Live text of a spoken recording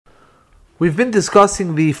We've been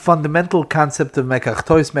discussing the fundamental concept of mekach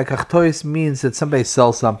tois. Mekach tois means that somebody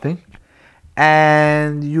sells something,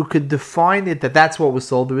 and you could define it that that's what was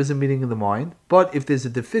sold. There is a meaning in the mind. But if there's a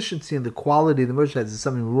deficiency in the quality of the merchandise, there's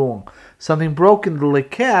something wrong, something broken, the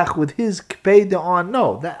lekech with his kpeda on,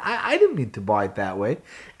 no, that I didn't mean to buy it that way.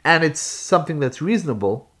 And it's something that's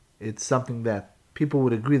reasonable. It's something that people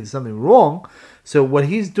would agree there's something wrong. So what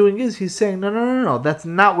he's doing is he's saying, no, that's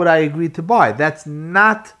not what I agreed to buy. That's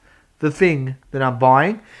not the thing that I'm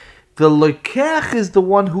buying. The lekech is the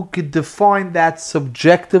one who could define that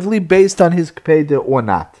subjectively based on his kpeda or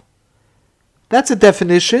not. That's a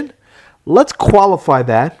definition. Let's qualify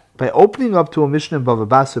that by opening up to a Mishnah in Bava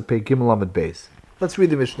Basra, Pei Gimel Amud Beis. Let's read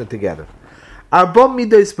the Mishnah together. Arba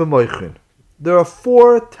midos b'moichin. There are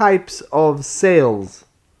 4 types of sales.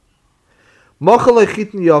 Mochel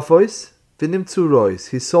chitin yafois. V'nimtzu rois.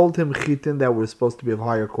 He sold him chitin that were supposed to be of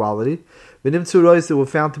higher quality. V'nimtzu rois that were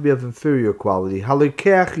found to be of inferior quality.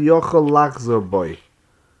 Halikeach yochel lachzor boy.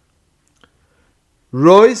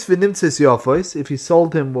 Rois v'nimtzes yafois. If he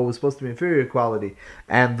sold him what was supposed to be inferior quality,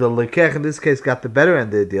 and the lekech in this case got the better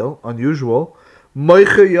end of the deal, unusual.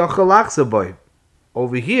 Moiche yochel lachzor boy.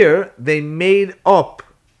 Over here, they made up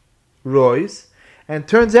rois. And it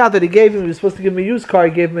turns out that he was supposed to give him a used car,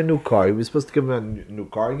 he gave him a new car. He was supposed to give him a new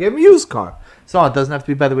car, he gave him a used car. So it doesn't have to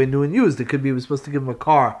be, by the way, new and used. It could be he was supposed to give him a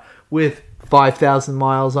car with 5,000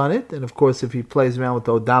 miles on it. And of course, if he plays around with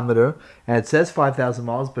the odometer and it says 5,000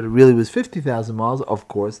 miles, but it really was 50,000 miles, of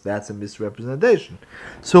course, that's a misrepresentation.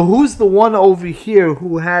 So who's the one over here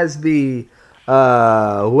who has the Yad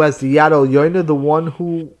Al Yoina, the one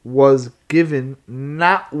who was given,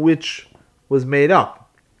 not which was made up?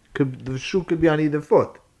 The shoe could be on either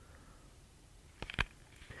foot.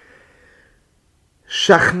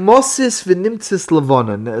 Shachmosis v'nimtzis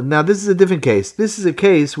levana. Now this is a different case. This is a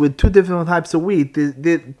case with 2 different types of wheat.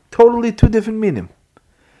 They're totally 2 different meaning.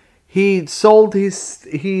 He said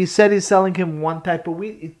he's selling him one type of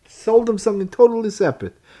wheat. He sold him something totally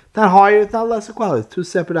separate. Not higher, it's not lesser quality. It's 2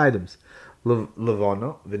 separate items.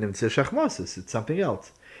 Levana v'nimtzis shachmosis. It's something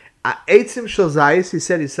else. Eitzim shel zayis, he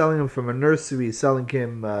said he's selling him from a nursery. He's selling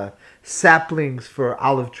him saplings for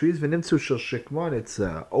olive trees. V'nimtzu shel shikma, it's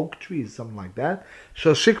oak trees, something like that.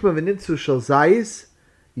 Shel shikma v'nimtzu shel zayis.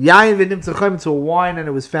 Yain v'nimtzu chaymitz, a wine, and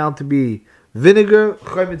it was found to be vinegar.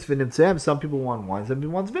 Chaymitz v'nimtzu. Some people want wine, some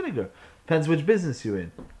people want vinegar. Depends which business you're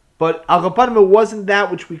in. But al kapanim, it wasn't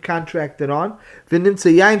that which we contracted on.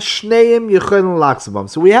 V'nimtzu yain shneim yechayim laksabam.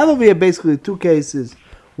 So we have over here basically 2 cases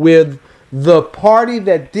with the party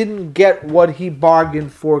that didn't get what he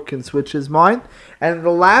bargained for can switch his mind. And in the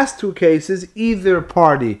last 2 cases, either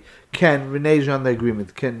party can renege on the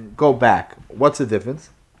agreement, can go back. What's the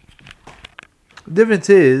difference? The difference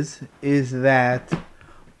is that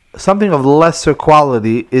something of lesser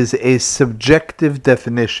quality is a subjective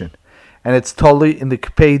definition. And it's totally in the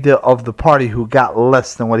kpeda of the party who got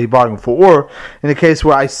less than what he bargained for. Or in the case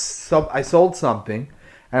where I sold something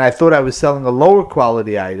and I thought I was selling a lower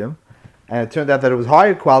quality item, and it turned out that it was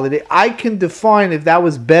higher quality, I can define if that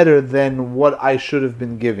was better than what I should have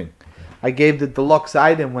been giving. I gave the deluxe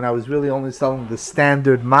item when I was really only selling the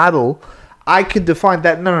standard model. I could define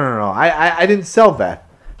that, no, I didn't sell that.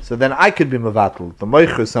 So then I could be mevatel. The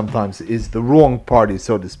moicher sometimes is the wrong party,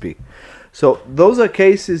 so to speak. So those are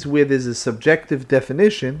cases where there's a subjective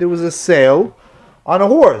definition. There was a sale on a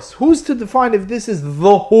horse. Who's to define if this is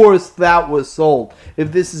the horse that was sold?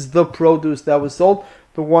 If this is the produce that was sold?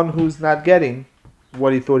 The one who's not getting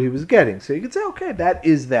what he thought he was getting. So you could say, okay, that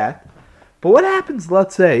is that. But what happens,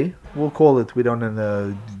 let's say, we'll call it, we don't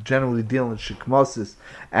generally deal in shikmosis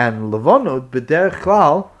and levonot, but derech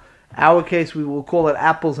klal, our case, we will call it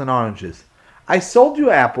apples and oranges. I sold you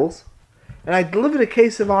apples, and I delivered a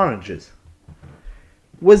case of oranges.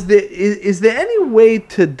 Is there any way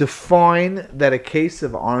to define that a case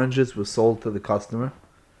of oranges was sold to the customer?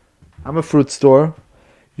 I'm a fruit store.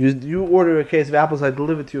 You order a case of apples, I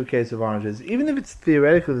deliver to you a case of oranges. Even if it's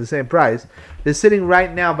theoretically the same price, they're sitting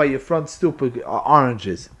right now by your front stoop of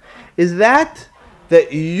oranges. Is that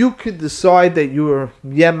you could decide that you were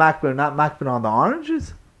makbid or not makbid on the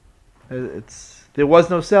oranges? There was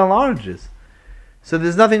no sale on oranges. So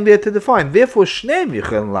there's nothing there to define. Therefore, shneim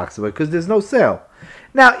yichel lachzor, because there's no sale.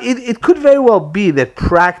 Now, it could very well be that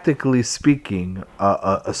practically speaking,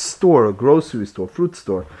 a store, a grocery store, fruit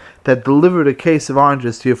store, that delivered a case of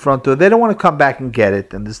oranges to your front door, they don't want to come back and get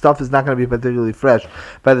it, and the stuff is not going to be particularly fresh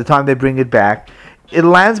by the time they bring it back. It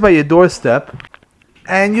lands by your doorstep,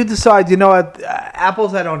 and you decide, you know what,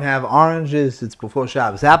 apples I don't have, oranges, it's before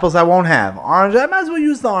Shabbos, apples I won't have, oranges, I might as well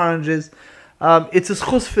use the oranges. It's a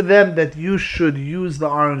schus for them that you should use the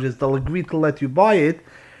oranges, they'll agree to let you buy it.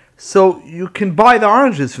 So you can buy the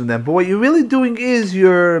oranges from them, but what you're really doing is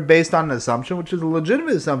you're based on an assumption, which is a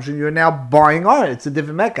legitimate assumption. You're now buying orange. It's a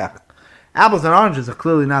different mekach. Apples and oranges are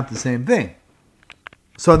clearly not the same thing.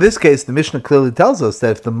 So in this case, the Mishnah clearly tells us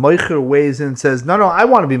that if the moicher weighs in and says, no, I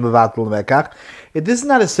want to be mevatel mekach, this is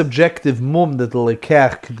not a subjective mum that the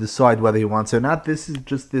lekech can decide whether he wants it or not. This is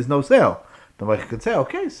just, there's no sale. The moicher could say,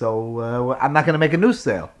 okay, so I'm not going to make a new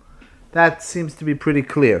sale. That seems to be pretty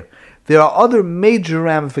clear. There are other major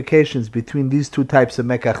ramifications between these two types of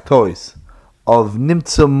mekach toys, of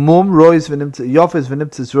nimtza mum, rois, yofes,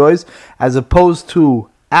 v'nimtzas rois, as opposed to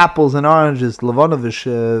apples and oranges, levana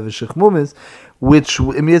v'shechmumis, which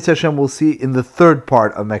Mitzvah Hashem will see in the third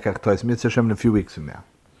part of mekach toys, Mitzvah Hashem in a few weeks from now.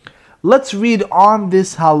 Let's read on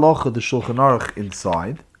this halacha, the Shulchan Aruch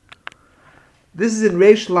inside. This is in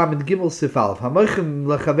Reish Lamed Gimel Sifalf. Hamoichem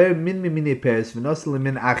lechaver min mimini peres v'nosel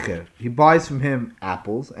min acher. He buys from him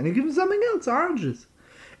apples and he gives him something else, oranges.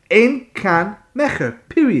 Ein kan mecher.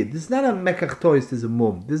 Period. This is not a mekach toys. This is a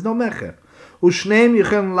mum. There's no mecher. Ushneim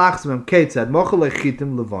yichem lachzmem ketzad mochel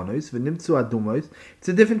lechitim levonos v'nimtzu adumois. It's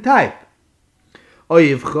a different type.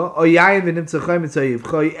 Oyivcha, oyayin v'nimtzu choymitz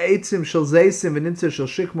oyivcha, oyitzim shel zeisim v'nimtzu shel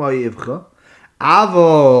shikma oyivcha.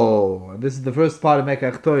 Avo, this is the first part of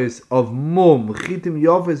Mekach Toys of Mum, Chitim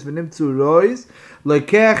Yofes v'nimtzu rois,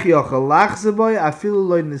 Lekech yochel lachzeboy, afilu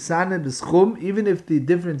loy nisane b'schum, even if the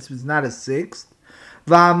difference is not a sixth.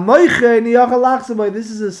 V'amoiche ni yochel lachzeboy, this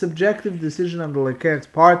is a subjective decision on the Lekech's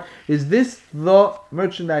part. Is this the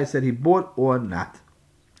merchandise that he bought or not?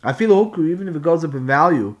 Afilu hukru, even if it goes up in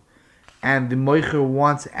value, and the moicher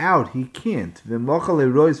wants out, he can't.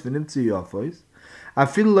 V'mochel rois v'nimtzu yofes.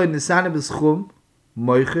 If it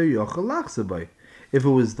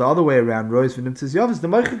was the other way around, Rois v'nimtzas yofes, the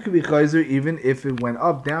moicher could be chayzer even if it went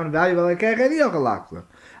up, down in value,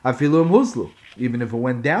 even if it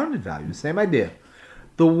went down in value. Same idea.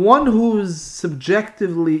 The one who's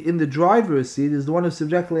subjectively in the driver's seat is the one who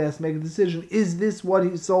subjectively has to make a decision, is this what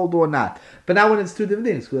he sold or not? But now when it's two different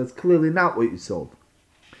things, because that's clearly not what you sold.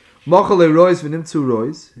 Mochel rois v'nimtzu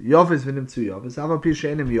rois, yofes v'nimtzu yofes, aval pi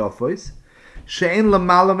she'enim yofes, she'en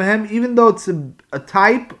lamala mehem, even though it's a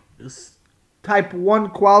type 1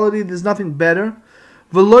 quality, there's nothing better.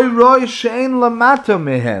 V'loi roi she'en lamata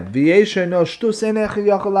mehem, v'yesh eino shtus en echel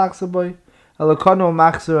yachal achsaboy, elakonu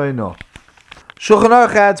machzer eino. Shulchan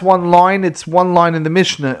Aruch adds one line, it's one line in the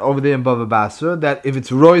Mishnah over there in Bava Basra, that if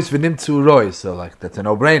it's rois v'nimtzu rois, so like that's a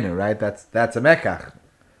no-brainer, right? That's a mekach.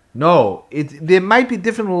 No, there might be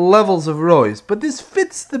different levels of rois, but this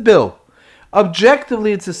fits the bill.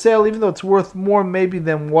 Objectively, it's a sale, even though it's worth more maybe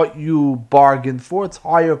than what you bargained for. It's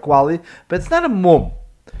higher quality, but it's not a mum.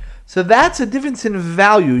 So that's a difference in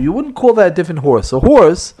value. You wouldn't call that a different horse. A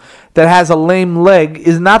horse that has a lame leg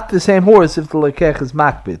is not the same horse if the lekech is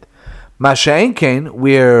makbid. Masha'en kain,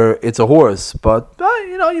 where it's a horse, but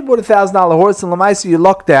you bought $1,000 horse and Lamaisa you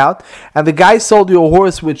lucked out, and the guy sold you a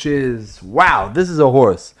horse which is, wow, this is a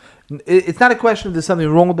horse. It's not a question if there's something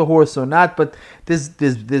wrong with the horse or not, but there's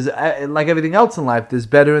like everything else in life, there's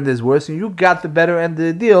better and there's worse, and you got the better end of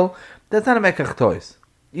the deal. That's not a mekach toys.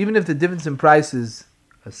 Even if the difference in price is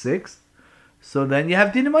a sixth, so then you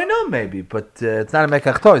have dinim oino maybe, but it's not a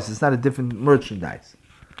mekach toys. It's not a different merchandise.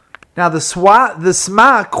 Now the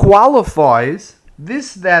sma qualifies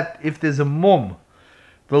this, that if there's a mum,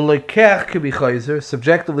 the lekech could be chayzer.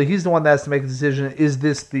 Subjectively, he's the one that has to make a decision. Is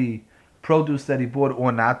this the produce that he bought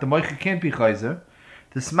or not? The moicher can't be chayzer.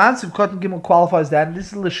 The sma of cotton gimel qualifies that, and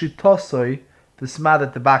this is l'shitosoi, the sma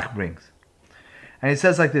that the Bach brings. And he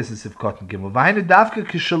says like this in Sif Cotton Gimel: V'hainu davka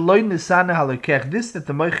kishaloi nisana halekech. This that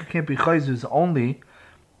the moicher can't be chayzer is only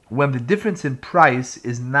when the difference in price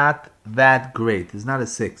is not that great. It's not a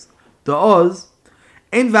sixth. The oz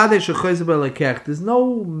ein vade shechayzer b'lekech. There's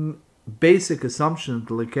no basic assumption that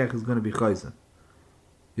the lekech is going to be chayzer.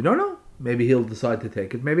 You don't know. Maybe he'll decide to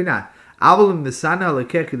take it. Maybe not. Avalim nisana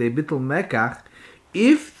halekech de bitul mekach.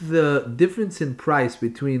 If the difference in price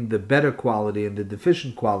between the better quality and the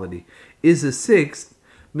deficient quality is a sixth,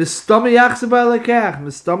 mistama yachse b'lekech.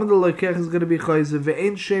 Mistama the lekech is going to be chayzer.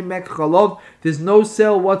 Ve'ein shem mek chalov. There's no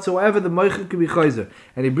sale whatsoever. The moicher can be chayzer.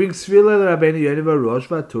 And he brings svila l'Rabbeinu Yoniv Arosh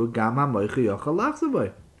v'atur gam ha-moicher yochal lachse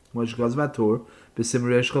b'y. Moish gaz v'atur b'sim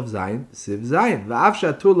reish chav zayin siv zayin. V'av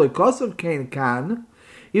she'atur lo'kosov kein kan.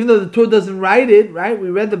 Even though the Torah doesn't write it, right? We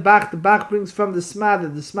read the Bach brings from the Sma,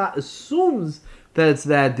 that the Sma assumes that it's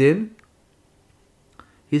that din.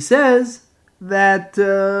 He says that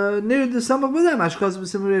near the sum of them, Ashkaz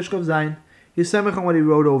b'sim reish chav zayin. He's saying on what he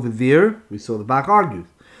wrote over there. We saw the Bach argues.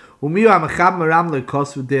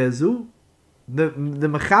 The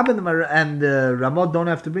Mechaber and the Ramot don't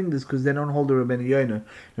have to bring this because they don't hold the Rabbeinu Yoina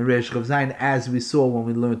in Reish Chav Zayin, as we saw when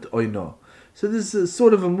we learned Oino. So this is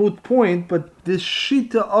sort of a moot point, but this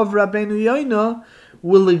Shita of Rabbeinu Yoina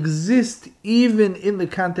will exist even in the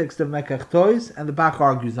context of Mekach Tois, and the Bach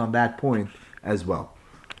argues on that point as well.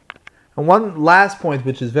 And one last point,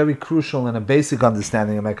 which is very crucial in a basic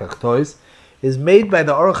understanding of Mekach Tois, is made by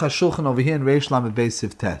the Aruch HaShulchan over here in Reish Lamed Beis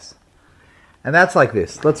Siv Tes. And that's like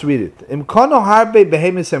this. Let's read it.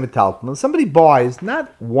 Somebody buys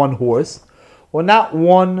not one horse or not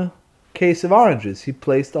one case of oranges. He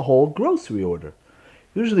placed a whole grocery order.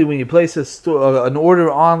 Usually when you place an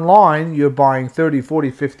order online, you're buying 30,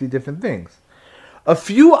 40, 50 different things. A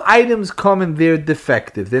few items come and they're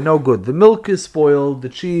defective. They're no good. The milk is spoiled. The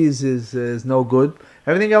cheese is no good.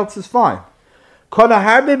 Everything else is fine. Or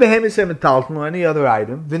any other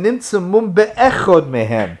item.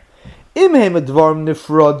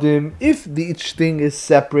 If each thing is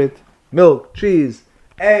separate, milk, cheese,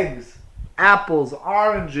 eggs, apples,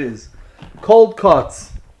 oranges, cold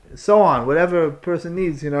cuts, so on, whatever a person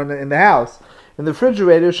needs, in the house, in the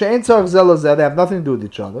refrigerator, they have nothing to do with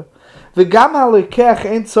each other. It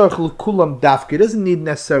doesn't need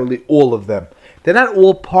necessarily all of them. They're not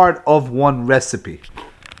all part of one recipe.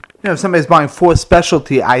 If somebody's buying 4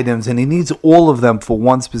 specialty items and he needs all of them for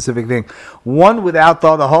one specific thing, one without the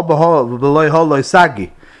other,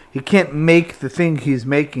 he can't make the thing he's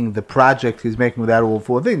making, the project he's making, without all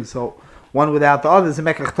 4 things. So one without the other is a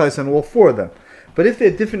mekach tois on all 4 of them. But if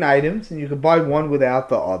they're different items and you can buy one without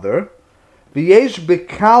the other, it's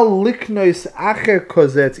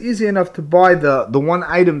easy enough to buy the one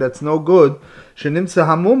item that's no good. The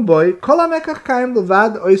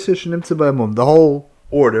whole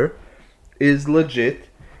order is legit,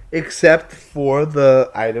 except for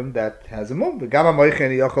the item that has a mum. The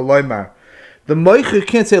moicher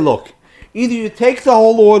can't say, look, either you take the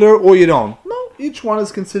whole order or you don't. No, each one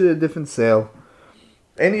is considered a different sale.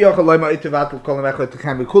 Either you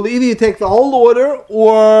take the whole order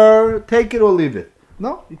or take it or leave it.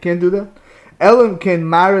 No, you can't do that.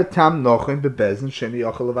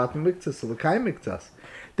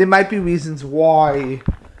 There might be reasons why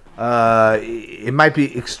it might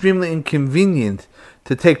be extremely inconvenient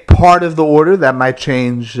to take part of the order. That might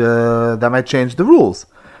change the rules.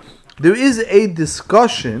 There is a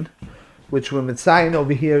discussion which we're mitzayin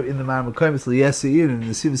over here in the Marmakomis L'Yesir in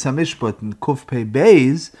the Sivus HaMishpat in Kuf Pei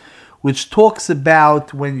Beis, which talks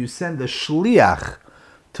about when you send a shliach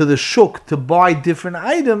to the shuk to buy different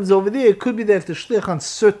items. Over there, it could be that if the shliach on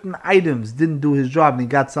certain items didn't do his job and he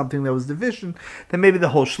got something that was deficient, then maybe the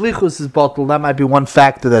whole shlichus is bottled. That might be one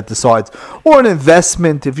factor that decides. Or an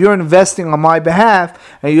investment. If you're investing on my behalf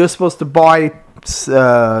and you're supposed to buy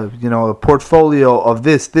a portfolio of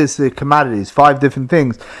this commodities, 5 different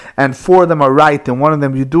things, and 4 of them are right and 1 of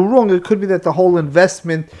them you do wrong, it could be that the whole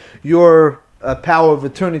investment, your power of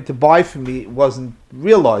attorney to buy for me wasn't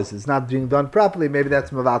realized. It's not being done properly. Maybe that's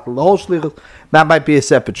mavatal the whole shlichus. That might be a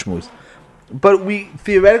separate shmuz. But we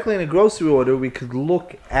theoretically in a grocery order we could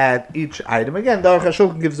look at each item. Again, the Aruch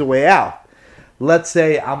HaShulchan gives a way out. Let's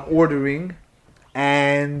say I'm ordering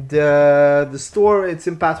and the store, it's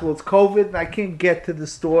impossible, it's COVID, and I can't get to the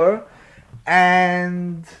store,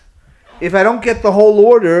 and if I don't get the whole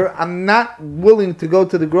order, I'm not willing to go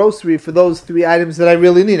to the grocery for those 3 items that I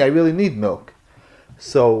really need. I really need milk.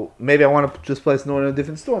 So maybe I want to just place an order in a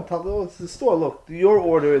different store and tell them, it's the store, look, your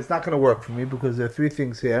order is not going to work for me because there are 3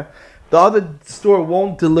 things here. The other store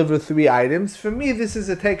won't deliver 3 items. For me, this is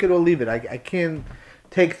a take it or leave it. I can't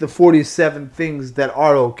take the 47 things that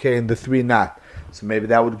are okay and the 3 not. So maybe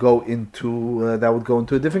that would go into a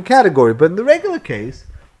different category. But in the regular case,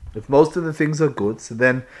 if most of the things are good, so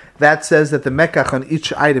then that says that the mekach on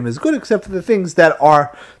each item is good, except for the things that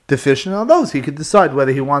are deficient. On those, he could decide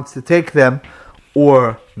whether he wants to take them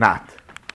or not.